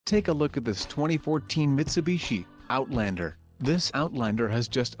Take a look at this 2014 Mitsubishi Outlander. This Outlander has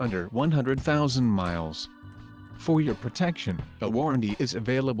just under 100,000 miles. For your protection, a warranty is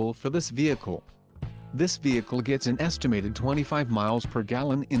available for this vehicle. This vehicle gets an estimated 25 miles per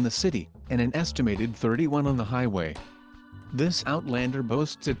gallon in the city, and an estimated 31 on the highway. This Outlander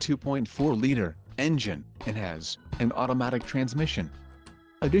boasts a 2.4-liter engine, and has an automatic transmission.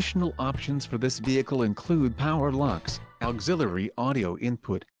 Additional options for this vehicle include power locks, auxiliary audio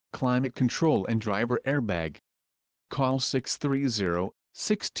input, climate control and driver airbag. Call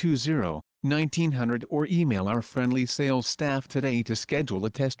 630-620-1900 or email our friendly sales staff today to schedule a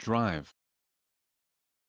test drive.